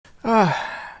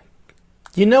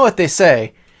You know what they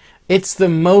say, it's the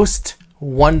most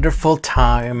wonderful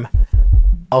time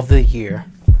of the year.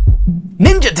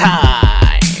 Ninja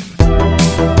time!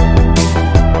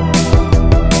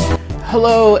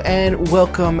 Hello and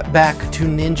welcome back to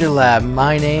Ninja Lab.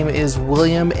 My name is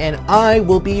William and I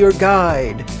will be your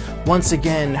guide once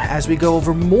again as we go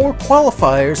over more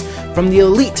qualifiers from the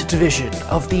Elite Division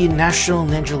of the National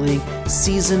Ninja League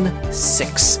Season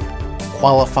 6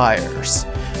 qualifiers.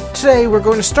 Today we're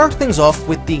going to start things off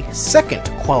with the second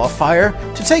qualifier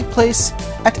to take place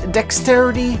at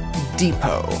Dexterity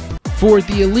Depot. For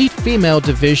the Elite Female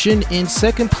Division, in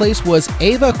second place was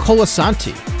Ava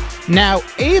Colasanti. Now,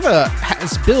 Ava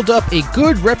has built up a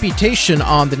good reputation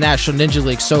on the National Ninja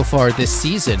League so far this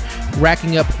season,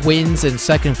 racking up wins and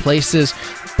second places,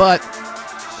 but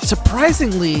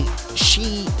surprisingly,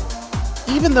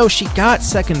 even though she got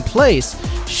second place,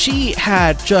 she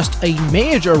had just a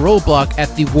major roadblock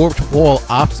at the Warped Wall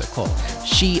obstacle.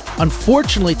 She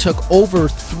unfortunately took over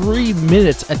 3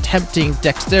 minutes attempting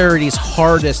Dexterity's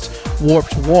hardest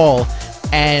Warped Wall,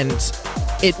 and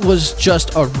it was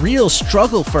just a real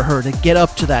struggle for her to get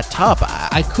up to that top.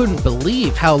 I couldn't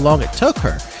believe how long it took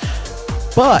her.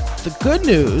 But the good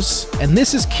news, and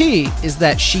this is key, is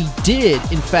that she did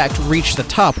in fact reach the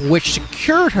top, which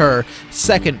secured her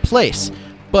second place.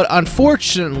 But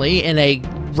unfortunately, in a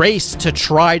race to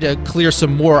try to clear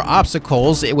some more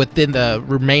obstacles within the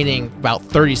remaining about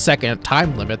 30-second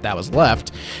time limit that was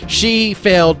left, she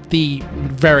failed the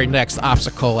very next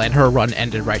obstacle and her run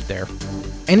ended right there.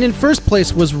 And in first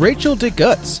place was Rachel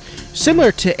DeGuts.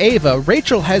 Similar to Ava,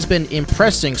 Rachel has been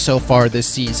impressing so far this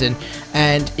season,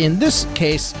 and in this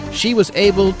case, she was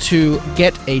able to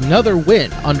get another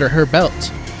win under her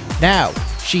belt. Now,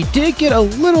 she did get a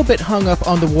little bit hung up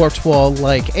on the Warped Wall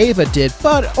like Ava did,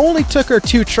 but only took her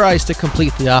 2 tries to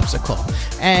complete the obstacle.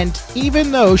 And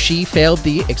even though she failed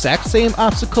the exact same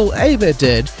obstacle Ava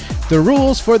did, the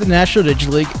rules for the National Ninja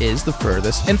League is the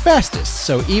furthest and fastest.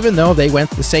 So even though they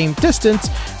went the same distance,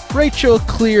 Rachel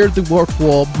cleared the Warped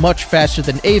Wall much faster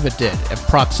than Ava did,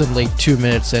 approximately 2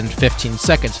 minutes and 15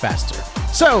 seconds faster.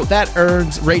 So that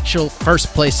earns Rachel first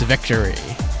place victory.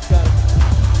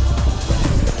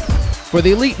 For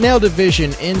the Elite Male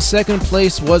Division, in second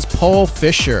place was Paul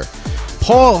Fisher.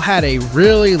 Paul had a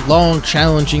really long,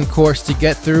 challenging course to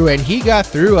get through, and he got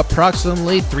through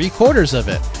approximately 3/4 of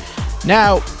it.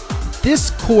 Now,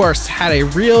 this course had a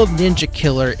real ninja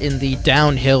killer in the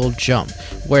downhill jump,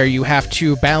 where you have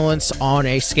to balance on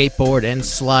a skateboard and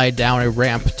slide down a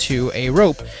ramp to a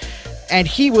rope, and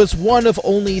he was one of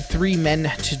only 3 men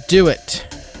to do it.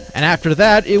 And after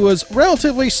that, it was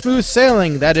relatively smooth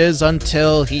sailing, that is,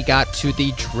 until he got to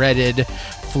the dreaded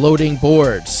floating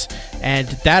boards. And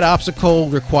that obstacle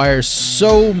requires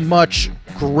so much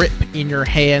grip in your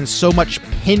hands, so much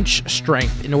pinch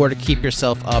strength in order to keep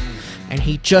yourself up, and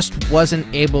he just wasn't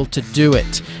able to do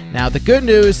it. Now, the good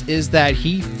news is that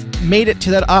he made it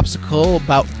to that obstacle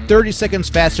about 30 seconds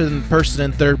faster than the person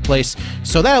in third place,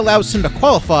 so that allows him to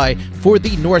qualify for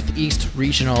the Northeast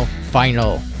Regional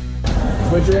Final.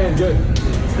 Put your hand, good.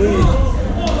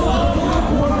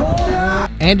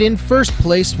 And in first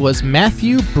place was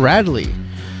Matthew Bradley.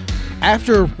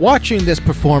 After watching this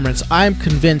performance, I'm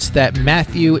convinced that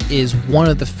Matthew is one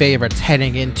of the favorites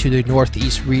heading into the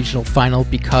Northeast Regional Final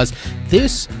because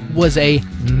this was a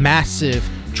massive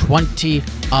 20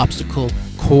 obstacle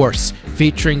course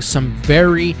featuring some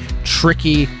very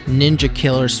tricky ninja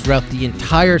killers throughout the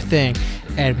entire thing,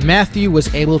 and Matthew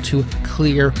was able to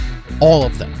clear all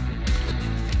of them.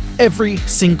 Every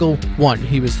single one.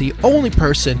 He was the only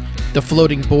person, the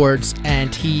floating boards,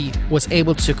 and he was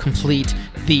able to complete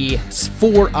the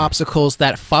 4 obstacles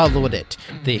that followed it.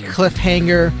 The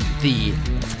cliffhanger, the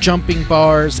jumping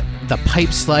bars, the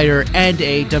pipe slider, and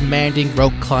a demanding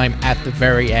rope climb at the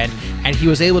very end. And he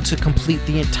was able to complete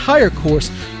the entire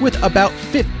course with about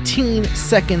 15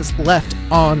 seconds left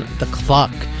on the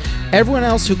clock. Everyone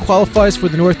else who qualifies for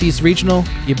the Northeast Regional,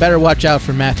 you better watch out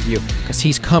for Matthew, because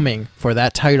he's coming for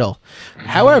that title.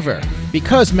 However,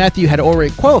 because Matthew had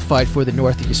already qualified for the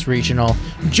Northeast Regional,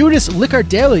 Judas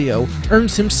Licardalio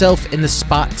earns himself in the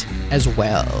spot as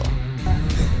well.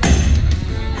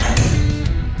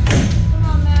 Come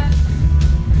on, Matt.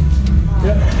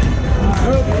 Yep.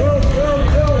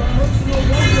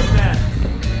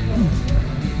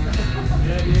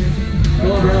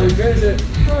 Come on, Bradley, finish it.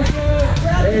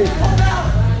 Hey.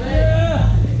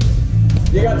 Yeah.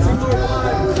 You got 2 more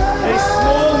times. A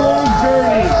small, long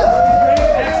journey. Great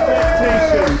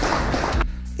expectations.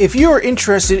 If you are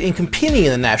interested in competing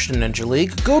in the National Ninja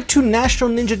League, go to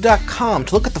nationalninja.com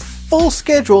to look at the full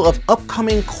schedule of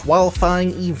upcoming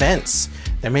qualifying events.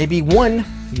 There may be one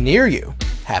near you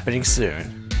happening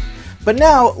soon. But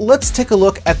now let's take a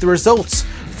look at the results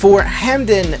for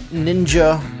Hamden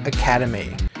Ninja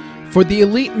Academy. For the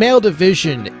Elite Male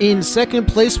Division, in second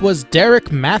place was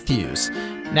Derek Matthews.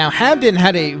 Now, Hamden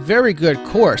had a very good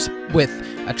course with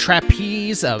a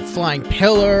trapeze, a flying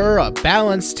pillar, a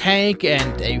balance tank,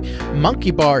 and a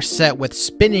monkey bar set with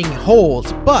spinning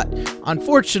holes, but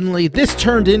unfortunately this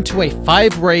turned into a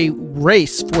 5-way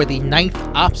race for the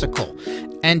 9th obstacle.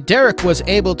 And Derek was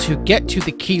able to get to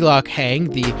the key lock hang,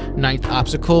 the 9th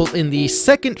obstacle, in the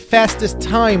second fastest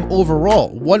time overall,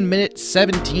 1 minute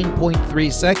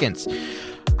 17.3 seconds.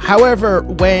 However,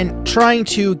 when trying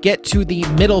to get to the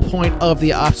middle point of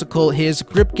the obstacle, his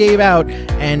grip gave out,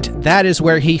 and that is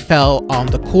where he fell on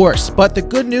the course. But the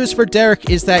good news for Derek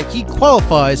is that he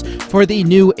qualifies for the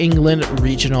New England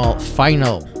Regional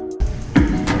Final.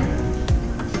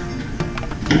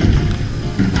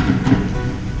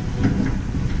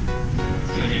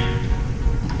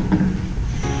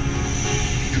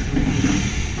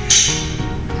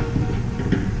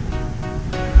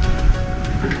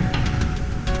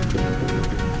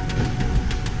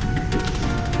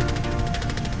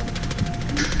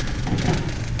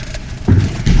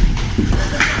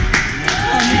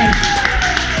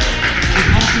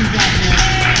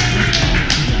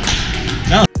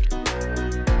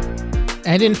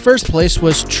 And in first place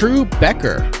was True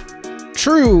Becker.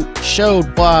 True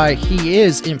showed why he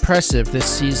is impressive this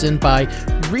season by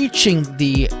reaching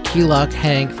the key lock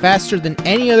hang faster than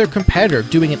any other competitor,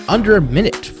 doing it under a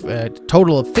minute, a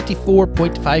total of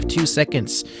 54.52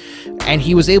 seconds. And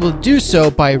he was able to do so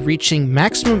by reaching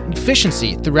maximum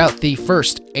efficiency throughout the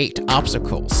first 8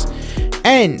 obstacles.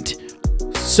 And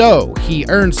so he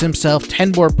earns himself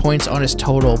 10 more points on his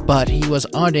total, but he was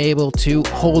unable to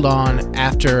hold on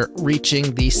after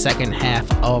reaching the second half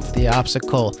of the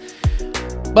obstacle.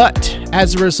 But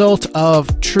as a result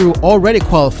of True already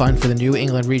qualifying for the New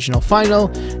England Regional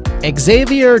Final,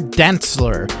 Xavier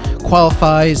Dantzler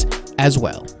qualifies as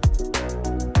well.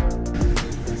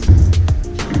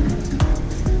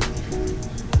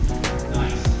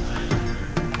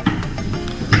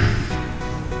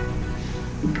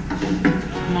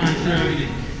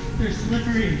 They're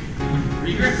slippery.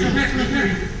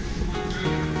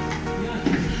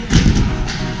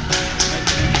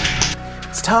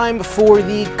 It's time for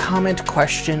the comment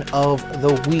question of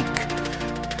the week.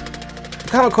 The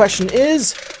comment question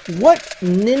is, what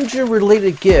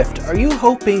ninja-related gift are you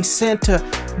hoping Santa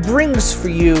brings for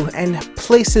you and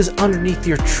places underneath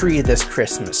your tree this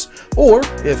Christmas? Or,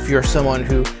 if you're someone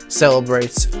who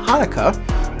celebrates Hanukkah,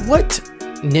 what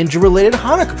ninja-related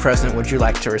Hanukkah present would you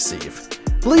like to receive?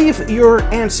 Leave your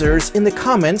answers in the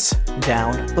comments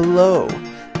down below.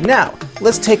 Now,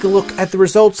 let's take a look at the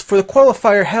results for the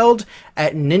qualifier held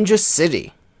at Ninja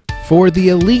City. For the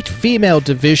Elite Female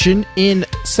Division, in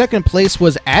second place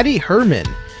was Addie Herman.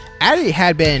 Addie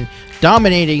had been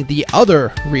dominating the other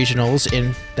regionals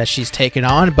that she's taken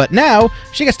on, but now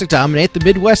she gets to dominate the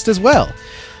Midwest as well.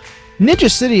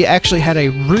 Ninja City actually had a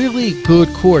really good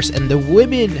course, and the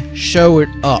women showed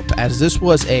up, as this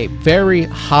was a very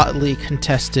hotly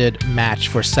contested match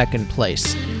for second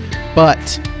place.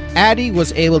 But Addie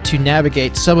was able to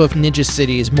navigate some of Ninja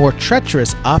City's more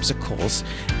treacherous obstacles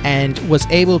and was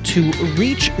able to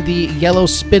reach the yellow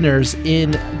spinners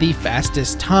in the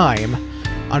fastest time.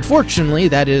 Unfortunately,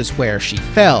 that is where she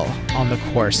fell on the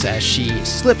course, as she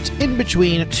slipped in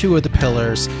between 2 of the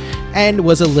pillars and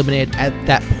was eliminated at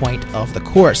that point of the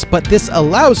course. But this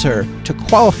allows her to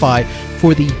qualify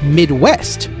for the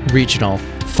Midwest Regional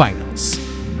Finals.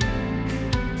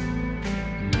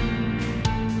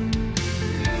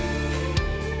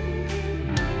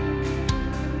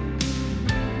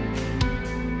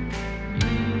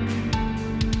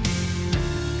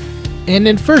 And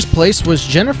in first place was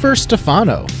Jennifer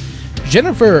Stefano.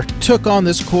 Jennifer took on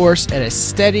this course at a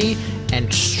steady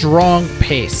and strong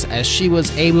pace, as she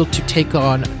was able to take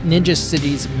on Ninja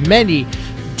City's many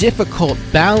difficult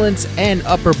balance and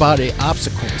upper body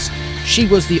obstacles. She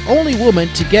was the only woman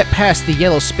to get past the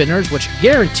yellow spinners, which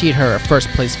guaranteed her a first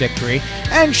place victory,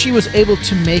 and she was able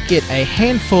to make it a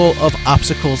handful of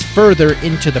obstacles further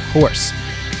into the course.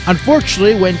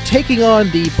 Unfortunately, when taking on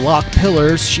the block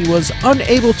pillars, she was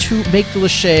unable to make the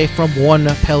lache from one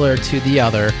pillar to the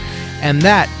other, and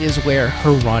that is where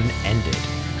her run ended.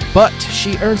 But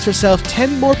she earns herself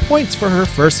 10 more points for her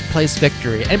first place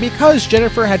victory, and because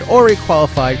Jennifer had already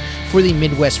qualified for the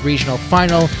Midwest Regional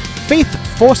Final, Faith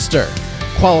Foster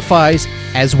qualifies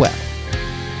as well.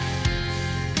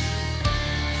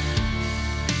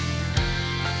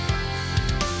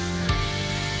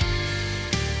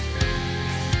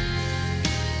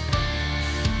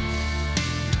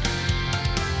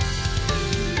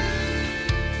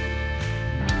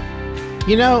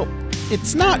 You know,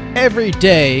 it's not every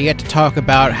day you get to talk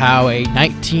about how a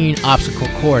 19 obstacle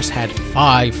course had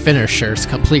 5 finishers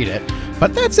complete it,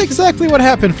 but that's exactly what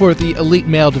happened for the Elite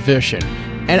Male Division.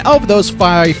 And of those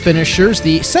 5 finishers,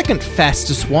 the second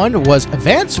fastest one was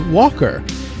Vance Walker.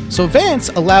 So Vance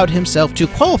allowed himself to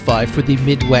qualify for the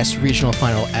Midwest Regional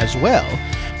Final as well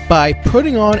by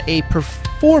putting on a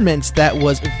performance that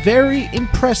was very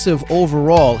impressive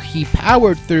overall. He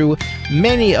powered through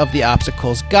many of the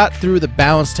obstacles, got through the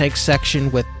balance tank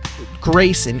section with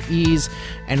grace and ease,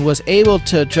 and was able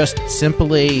to just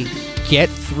simply get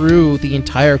through the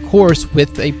entire course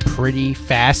with a pretty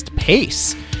fast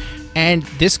pace. And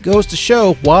this goes to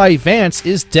show why Vance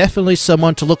is definitely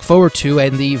someone to look forward to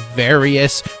in the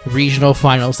various regional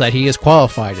finals that he is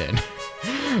qualified in.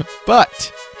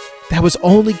 But that was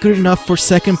only good enough for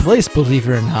second place, believe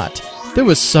it or not. There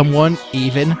was someone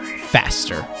even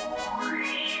faster.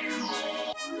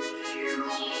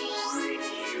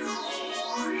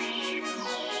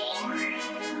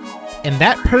 And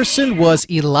that person was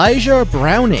Elijah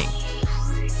Browning.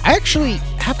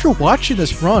 After watching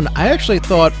this run, I actually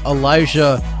thought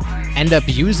Elijah ended up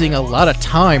using a lot of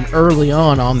time early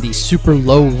on the super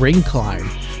low ring climb.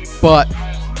 But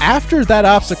after that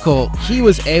obstacle, he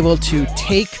was able to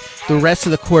take the rest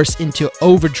of the course into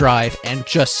overdrive and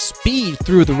just speed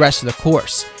through the rest of the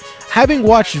course. Having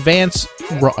watched Vance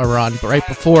run right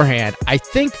beforehand, I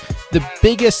think the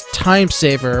biggest time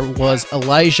saver was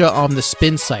Elijah on the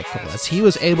spin cycle, as he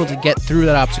was able to get through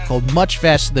that obstacle much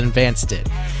faster than Vance did.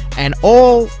 And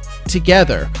all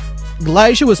together,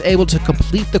 Elijah was able to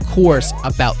complete the course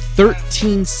about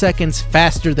 13 seconds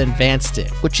faster than Vance did,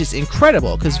 which is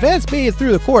incredible because Vance made it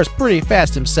through the course pretty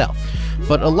fast himself.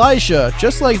 But Elijah,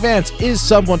 just like Vance, is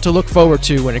someone to look forward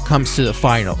to when it comes to the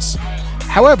finals.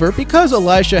 However, because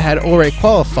Elijah had already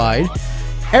qualified,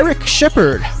 Eric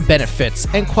Shepard benefits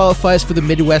and qualifies for the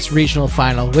Midwest Regional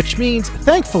Final, which means,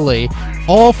 thankfully,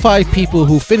 all 5 people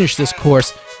who finish this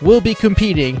course will be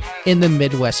competing in the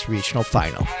Midwest Regional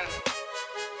Final.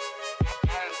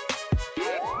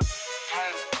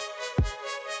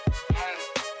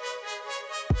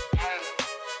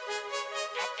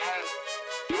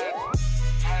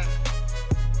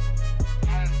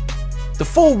 The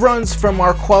full runs from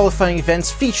our qualifying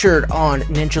events featured on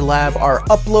Ninja Lab are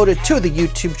uploaded to the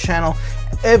YouTube channel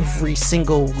every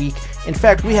single week. In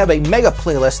fact, we have a mega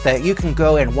playlist that you can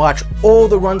go and watch all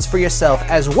the runs for yourself,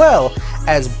 as well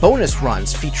as bonus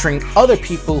runs featuring other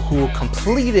people who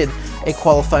completed a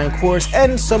qualifying course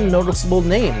and some noticeable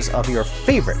names of your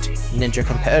favorite ninja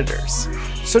competitors.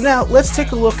 So now let's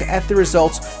take a look at the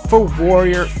results for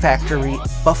Warrior Factory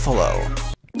Buffalo.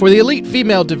 For the Elite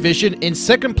Female Division, in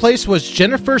second place was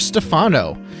Jennifer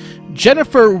Stefano.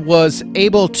 Jennifer was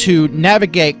able to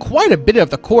navigate quite a bit of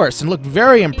the course and looked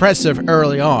very impressive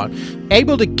early on,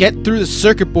 able to get through the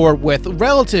circuit board with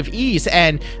relative ease,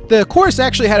 and the course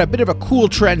actually had a bit of a cool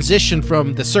transition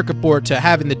from the circuit board to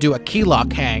having to do a key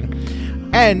lock hang.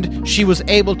 And she was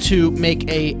able to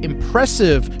make a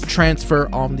impressive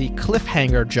transfer on the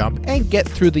cliffhanger jump and get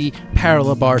through the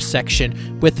parallel bar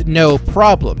section with no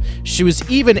problem. She was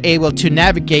even able to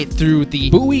navigate through the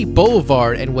buoy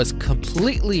boulevard and was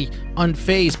completely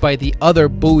unfazed by the other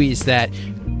buoys that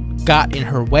got in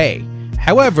her way.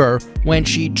 However, when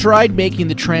she tried making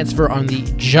the transfer on the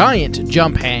giant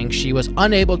jump hang, she was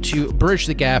unable to bridge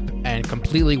the gap and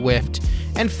completely whiffed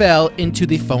and fell into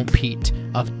the foam pit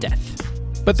of death.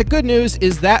 But the good news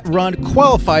is that run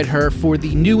qualified her for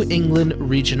the New England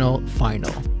Regional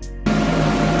Final.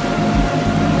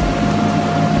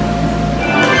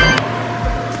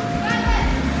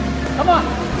 Come on!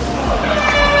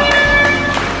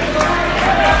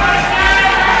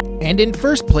 And in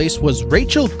first place was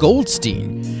Rachel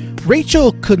Goldstein.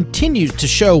 Rachel continued to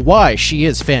show why she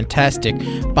is fantastic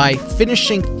by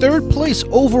finishing third place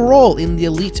overall in the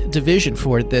Elite Division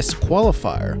for this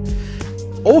qualifier.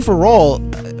 Overall,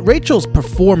 Rachel's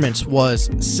performance was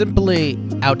simply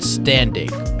outstanding,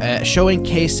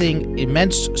 showcasing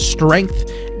immense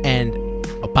strength and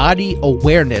body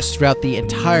awareness throughout the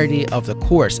entirety of the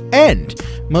course. And,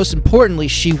 most importantly,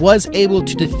 she was able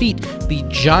to defeat the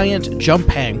giant jump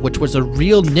hang, which was a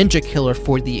real ninja killer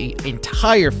for the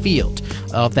entire field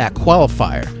of that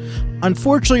qualifier.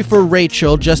 Unfortunately for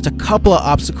Rachel, just a couple of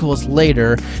obstacles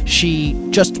later, she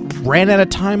just ran out of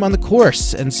time on the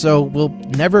course, and so we'll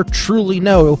never truly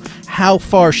know how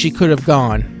far she could have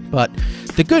gone. But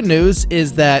the good news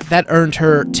is that earned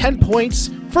her 10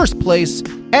 points, first place,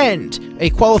 and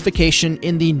a qualification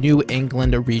in the New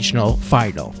England Regional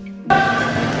Final.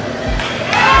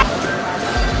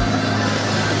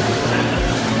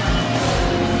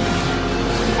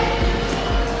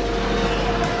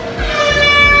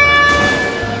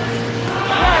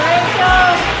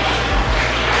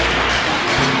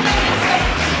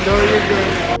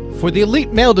 For the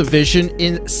elite male division,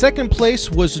 in second place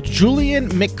was Julian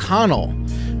McConnell.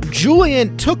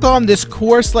 Julian took on this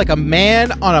course like a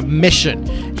man on a mission.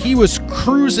 He was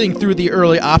cruising through the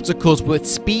early obstacles with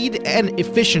speed and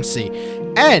efficiency.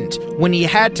 And when he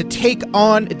had to take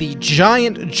on the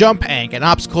giant jump hang, an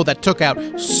obstacle that took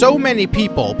out so many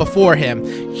people before him,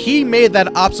 he made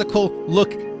that obstacle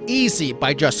look easy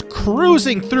by just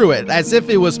cruising through it as if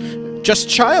it was just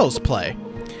child's play.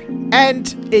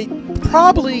 And it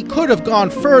probably could have gone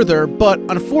further, but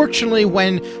unfortunately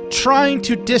when trying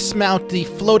to dismount the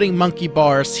floating monkey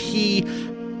bars, he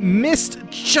missed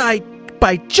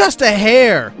by just a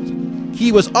hair.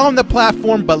 He was on the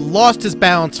platform but lost his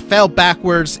balance, fell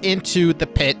backwards into the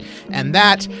pit, and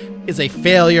that is a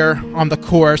failure on the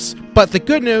course. But the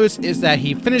good news is that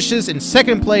he finishes in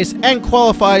second place and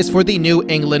qualifies for the New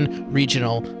England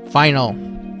Regional Final.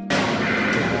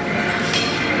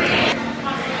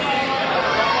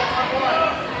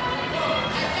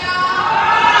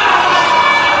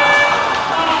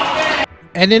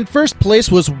 And in first place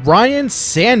was Ryan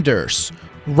Sanders.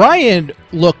 Ryan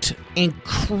looked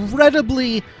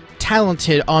incredibly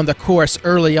talented on the course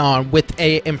early on with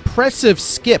an impressive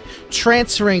skip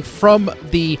transferring from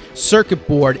the circuit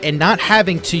board and not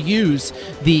having to use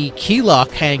the key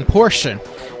lock hang portion.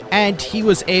 And he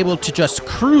was able to just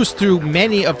cruise through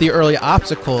many of the early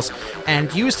obstacles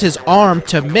and used his arm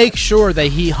to make sure that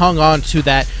he hung on to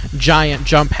that giant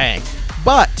jump hang.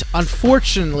 But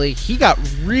unfortunately, he got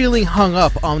really hung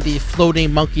up on the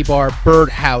floating monkey bar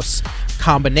birdhouse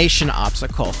combination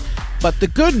obstacle. But the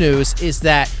good news is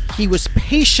that he was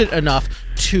patient enough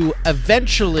to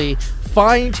eventually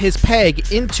find his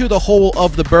peg into the hole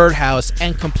of the birdhouse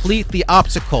and complete the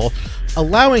obstacle,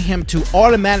 allowing him to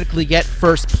automatically get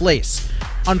first place.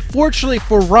 Unfortunately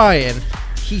for Ryan,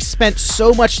 he spent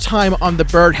so much time on the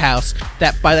birdhouse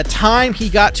that by the time he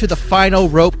got to the final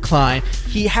rope climb,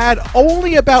 he had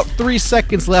only about 3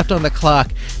 seconds left on the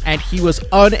clock, and he was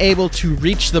unable to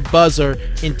reach the buzzer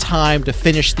in time to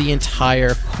finish the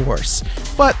entire course.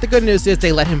 But the good news is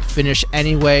they let him finish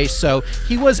anyway, so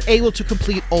he was able to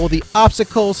complete all the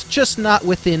obstacles, just not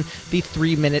within the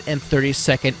 3-minute and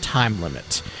 30-second time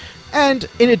limit. And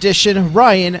in addition,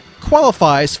 Ryan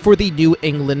qualifies for the New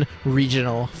England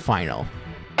Regional Final.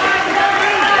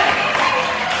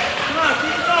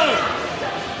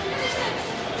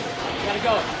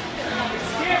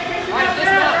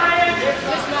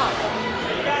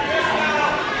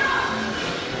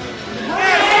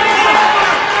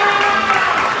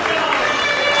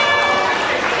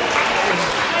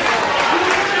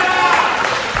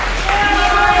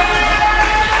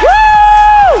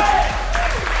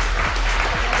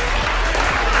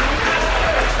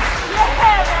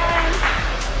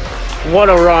 What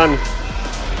a run.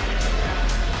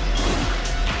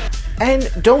 And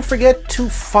don't forget to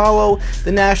follow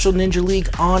the National Ninja League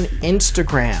on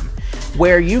Instagram,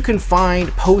 where you can find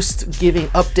posts giving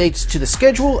updates to the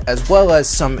schedule, as well as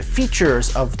some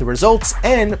features of the results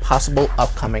and possible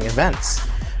upcoming events.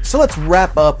 So let's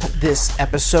wrap up this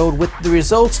episode with the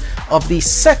results of the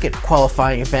second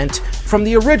qualifying event from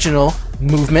the original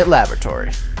Movement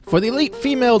Laboratory. For the elite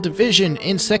female division,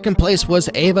 in second place was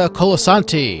Ava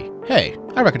Colasanti. Hey,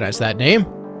 I recognize that name.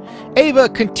 Ava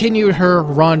continued her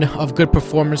run of good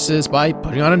performances by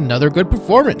putting on another good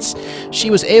performance. She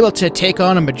was able to take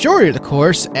on a majority of the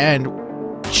course and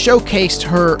showcased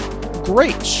her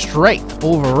great strength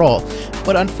overall.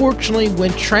 But unfortunately,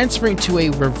 when transferring to a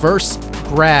reverse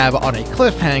grab on a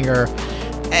cliffhanger,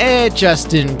 it just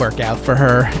didn't work out for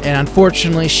her, and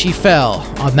unfortunately she fell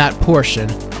on that portion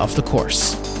of the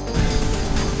course.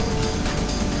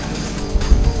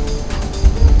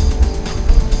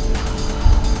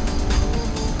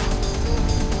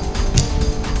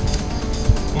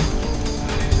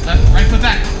 Right foot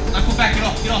back. Left foot back. Get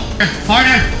off. Get off.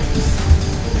 Harder.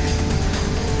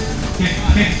 Kick.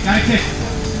 Gotta kick.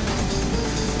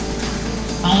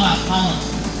 Hollow out. Hollow.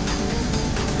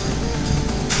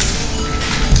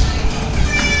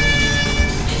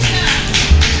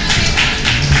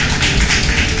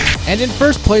 And in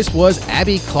first place was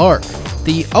Abby Clark.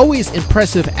 The always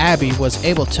impressive Abby was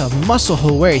able to muscle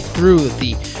her way through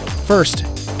the first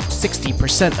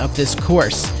 60% of this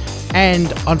course.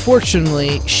 And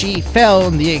unfortunately, she fell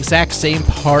in the exact same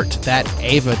part that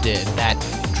Ava did, that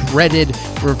dreaded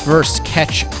reverse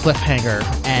catch cliffhanger,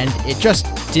 and it just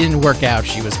didn't work out.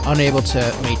 She was unable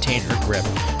to maintain her grip.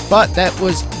 But that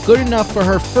was good enough for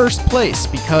her first place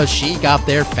because she got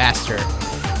there faster.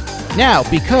 Now,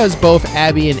 because both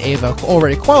Abby and Ava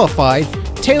already qualified,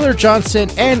 Taylor Johnson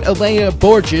and Elena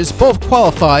Borges both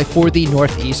qualify for the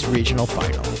Northeast Regional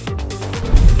Final.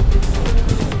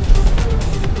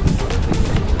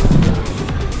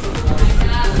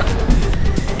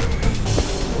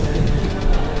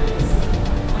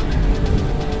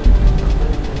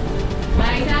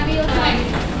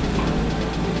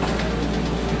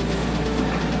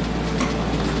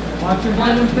 Watch your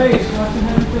head and face. Watch your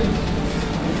head and face.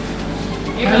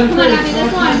 Come on, Abby,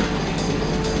 this one.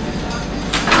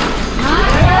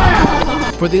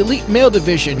 For the elite male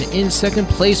division, in second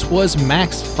place was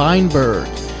Max Feinberg.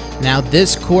 Now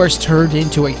this course turned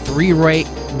into a three-way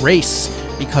race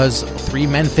because 3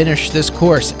 men finished this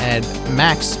course, and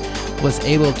Max was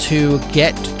able to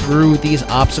get through these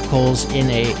obstacles in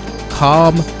a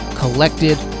calm,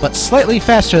 collected, but slightly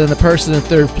faster than the person in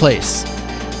third place.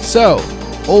 So,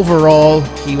 overall,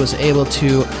 he was able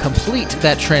to complete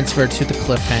that transfer to the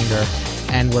cliffhanger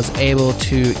and was able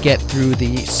to get through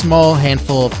the small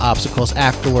handful of obstacles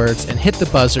afterwards and hit the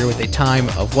buzzer with a time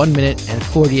of 1 minute and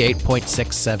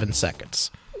 48.67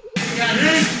 seconds.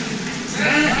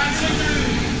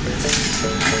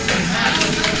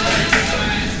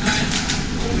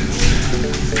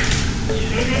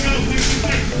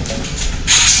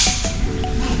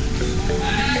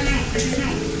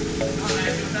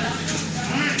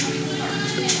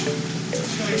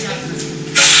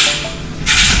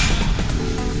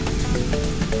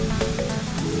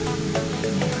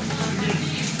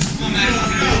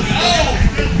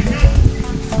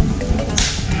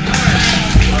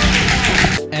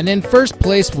 And in first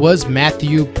place was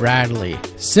Matthew Bradley.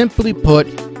 Simply put,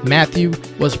 Matthew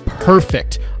was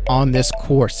perfect on this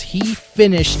course. He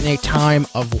finished in a time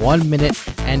of 1 minute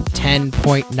and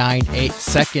 10.98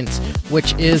 seconds,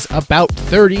 which is about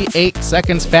 38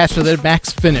 seconds faster than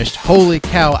Max finished. Holy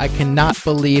cow, I cannot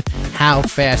believe how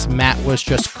fast Matt was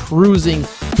just cruising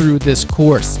through this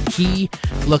course. He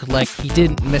looked like he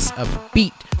didn't miss a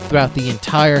beat throughout the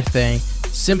entire thing.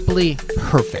 Simply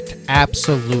perfect.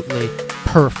 Absolutely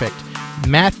perfect.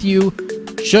 Matthew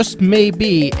just may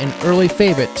be an early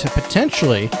favorite to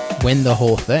potentially win the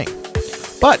whole thing.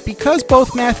 But because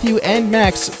both Matthew and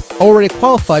Max already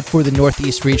qualified for the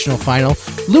Northeast Regional Final,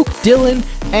 Luke Dillon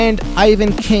and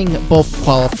Ivan King both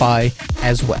qualify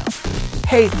as well.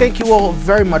 Hey, thank you all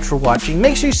very much for watching.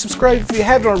 Make sure you subscribe if you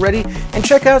haven't already, and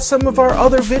check out some of our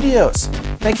other videos.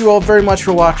 Thank you all very much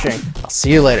for watching. I'll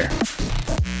see you later.